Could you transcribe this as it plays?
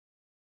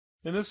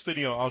In this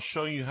video, I'll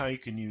show you how you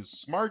can use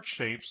smart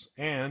shapes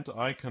and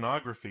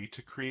iconography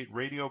to create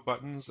radio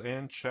buttons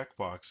and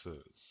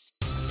checkboxes.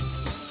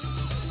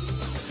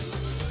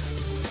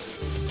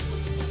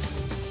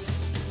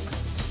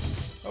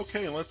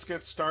 Okay, let's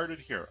get started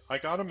here. I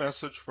got a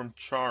message from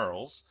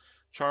Charles.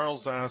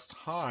 Charles asked,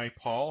 "Hi,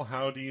 Paul,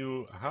 how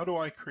do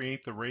I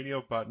create the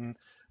radio button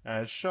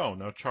as shown?"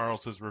 Now,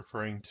 Charles is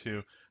referring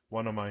to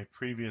one of my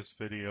previous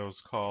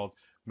videos called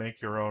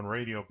Make Your Own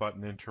Radio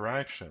Button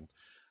Interaction.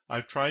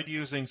 I've tried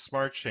using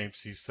smart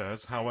shapes, he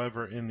says.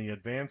 However, in the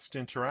advanced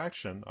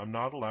interaction, I'm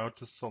not allowed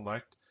to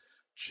select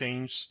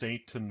change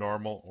state to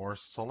normal or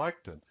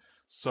selected.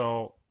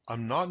 So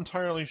I'm not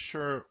entirely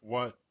sure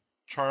what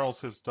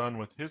Charles has done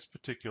with his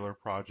particular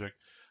project,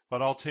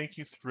 but I'll take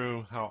you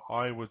through how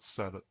I would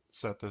set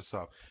this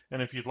up.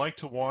 And if you'd like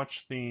to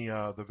watch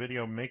the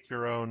video, Make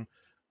Your Own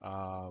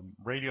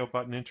radio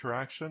button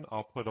interaction,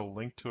 I'll put a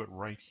link to it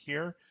right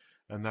here.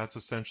 And that's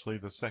essentially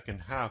the second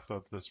half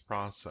of this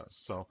process.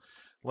 So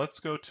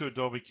let's go to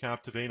Adobe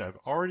Captivate. I've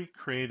already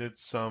created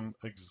some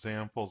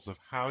examples of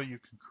how you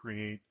can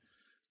create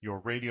your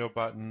radio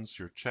buttons,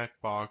 your check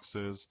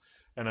boxes,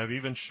 and I've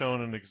even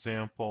shown an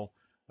example,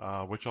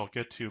 which I'll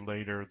get to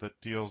later,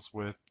 that deals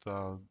with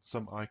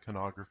some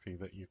iconography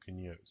that you can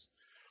use.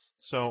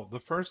 So the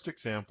first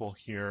example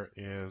here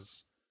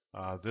is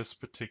this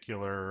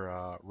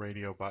particular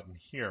radio button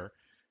here,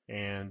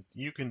 and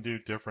you can do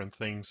different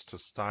things to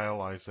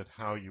stylize it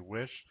how you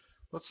wish.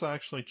 Let's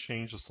actually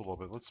change this a little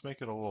bit. Let's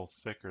make it a little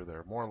thicker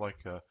there, more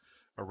like a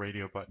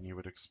radio button you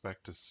would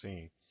expect to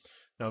see.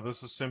 Now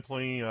this is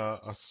simply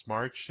a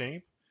smart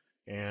shape,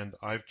 and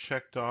I've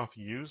checked off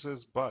Use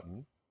as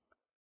Button.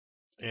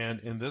 And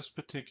in this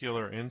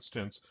particular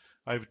instance,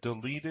 I've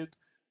deleted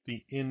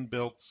the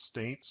inbuilt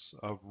states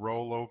of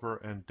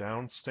rollover and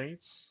down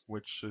states,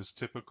 which is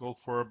typical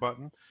for a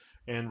button,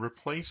 and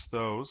replaced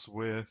those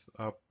with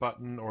a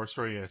button, or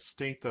sorry, a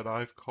state that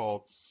I've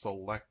called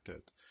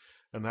selected.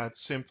 And that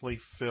simply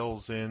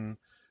fills in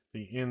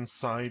the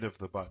inside of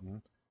the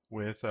button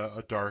with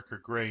a darker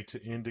gray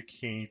to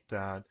indicate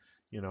that,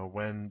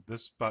 when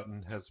this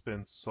button has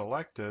been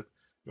selected,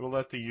 it will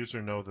let the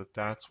user know that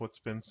that's what's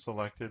been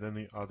selected and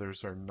the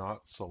others are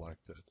not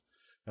selected.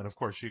 And of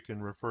course, you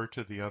can refer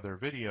to the other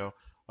video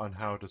on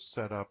how to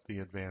set up the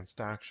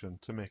advanced action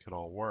to make it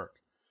all work.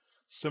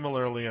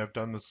 Similarly, I've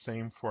done the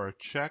same for a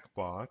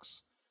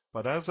checkbox,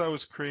 but as I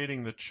was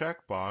creating the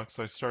checkbox,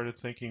 I started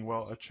thinking,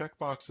 well, a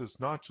checkbox is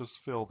not just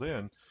filled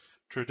in.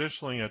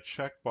 Traditionally, a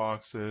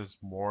checkbox is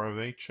more of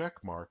a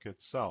check mark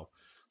itself.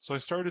 So I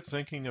started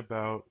thinking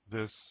about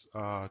this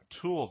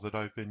tool that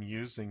I've been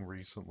using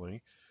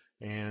recently,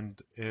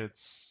 and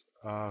it's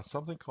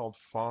something called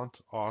Font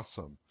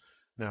Awesome.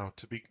 Now,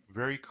 to be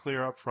very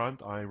clear up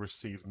front, I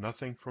received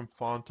nothing from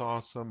Font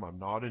Awesome. I'm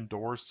not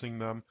endorsing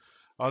them,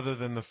 other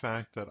than the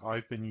fact that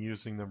I've been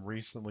using them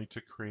recently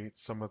to create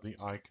some of the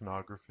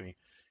iconography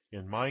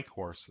in my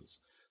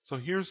courses. So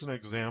here's an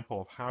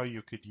example of how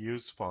you could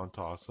use Font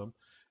Awesome.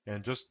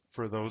 And just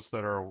for those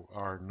that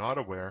are not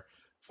aware,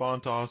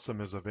 Font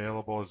Awesome is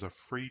available as a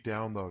free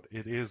download.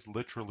 It is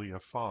literally a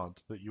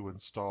font that you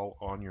install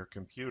on your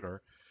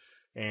computer,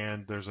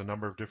 and there's a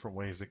number of different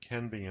ways it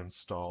can be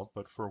installed,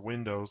 but for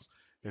Windows,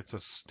 it's a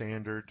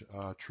standard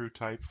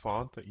TrueType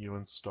font that you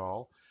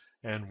install.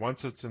 And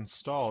once it's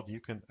installed,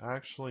 you can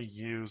actually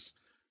use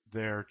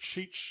their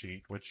cheat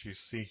sheet, which you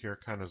see here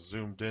kind of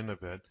zoomed in a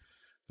bit.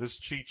 This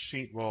cheat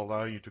sheet will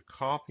allow you to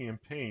copy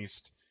and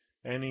paste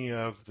any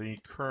of the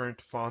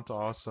current Font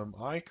Awesome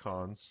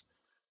icons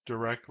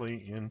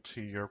directly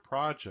into your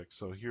project.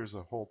 So here's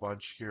a whole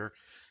bunch here,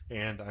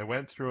 and I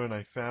went through and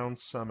I found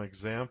some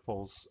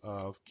examples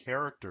of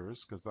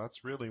characters, because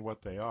that's really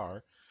what they are,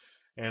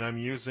 and I'm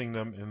using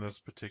them in this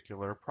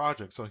particular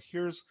project. So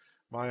here's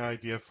my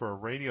idea for a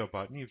radio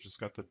button. You've just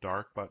got the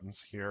dark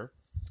buttons here.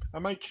 I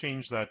might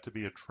change that to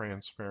be a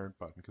transparent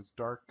button, because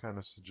dark kind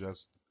of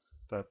suggests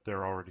that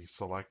they're already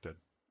selected.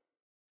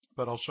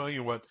 But I'll show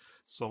you what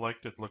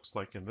selected looks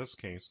like in this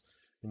case,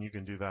 and you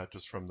can do that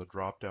just from the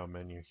drop-down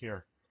menu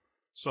here.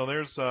 So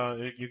there's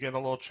you get a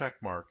little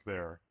check mark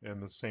there, and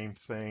the same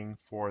thing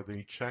for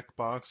the check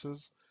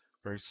boxes.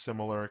 Very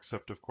similar,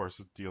 except of course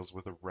it deals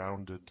with a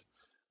rounded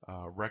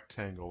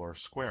rectangle or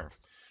square.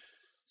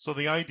 So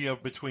the idea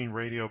between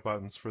radio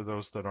buttons, for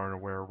those that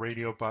aren't aware, a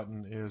radio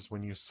button is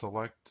when you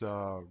select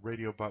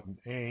radio button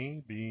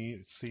A, B,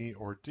 C,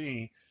 or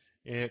D,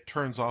 it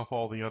turns off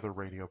all the other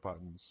radio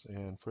buttons.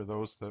 And for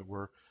those that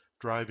were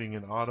driving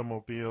in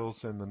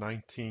automobiles in the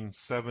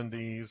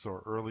 1970s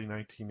or early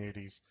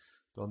 1980s,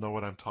 they'll know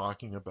what I'm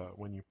talking about.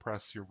 When you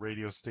press your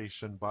radio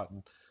station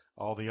button,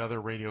 all the other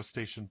radio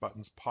station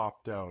buttons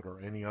popped out, or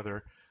any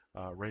other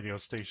radio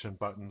station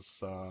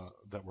buttons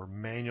that were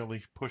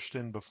manually pushed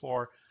in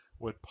before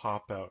would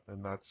pop out.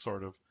 And that's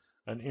sort of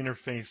an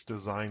interface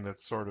design that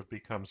sort of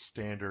becomes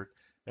standard,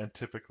 and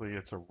typically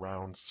it's a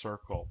round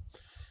circle.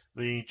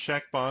 The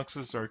check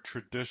boxes are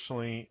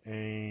traditionally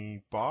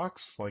a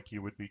box, like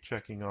you would be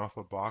checking off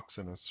a box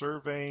in a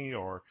survey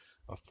or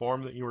a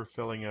form that you were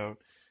filling out.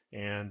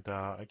 And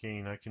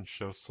again, I can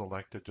show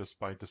selected just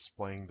by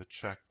displaying the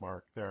check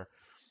mark there.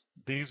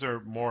 These are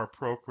more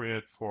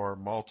appropriate for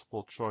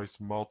multiple choice,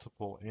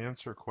 multiple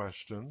answer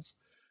questions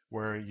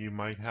where you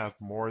might have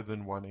more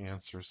than one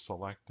answer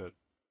selected.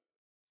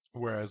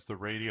 Whereas the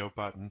radio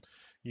button,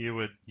 you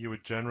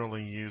would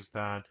generally use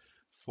that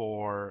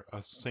for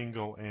a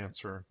single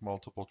answer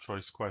multiple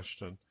choice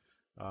question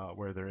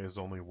where there is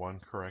only one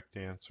correct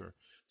answer.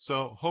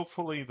 So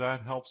hopefully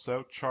that helps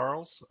out,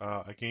 Charles.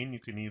 Again, you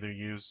can either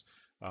use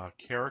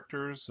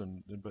characters,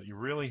 but you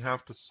really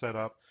have to set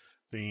up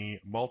the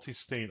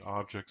multi-state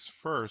objects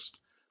first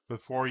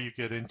before you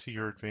get into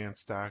your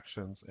advanced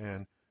actions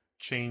and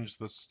change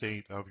the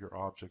state of your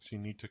objects. You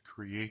need to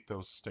create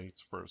those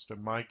states first.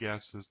 And my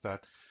guess is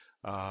that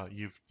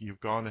you've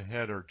gone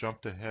ahead or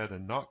jumped ahead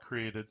and not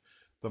created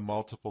the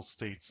multiple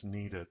states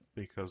needed,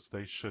 because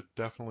they should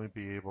definitely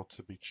be able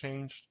to be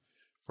changed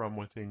from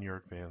within your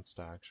advanced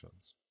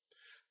actions.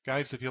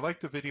 Guys, if you like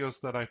the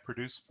videos that I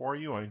produce for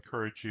you, I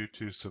encourage you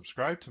to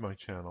subscribe to my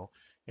channel.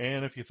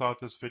 And if you thought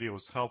this video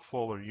was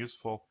helpful or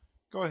useful,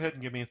 go ahead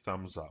and give me a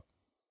thumbs up.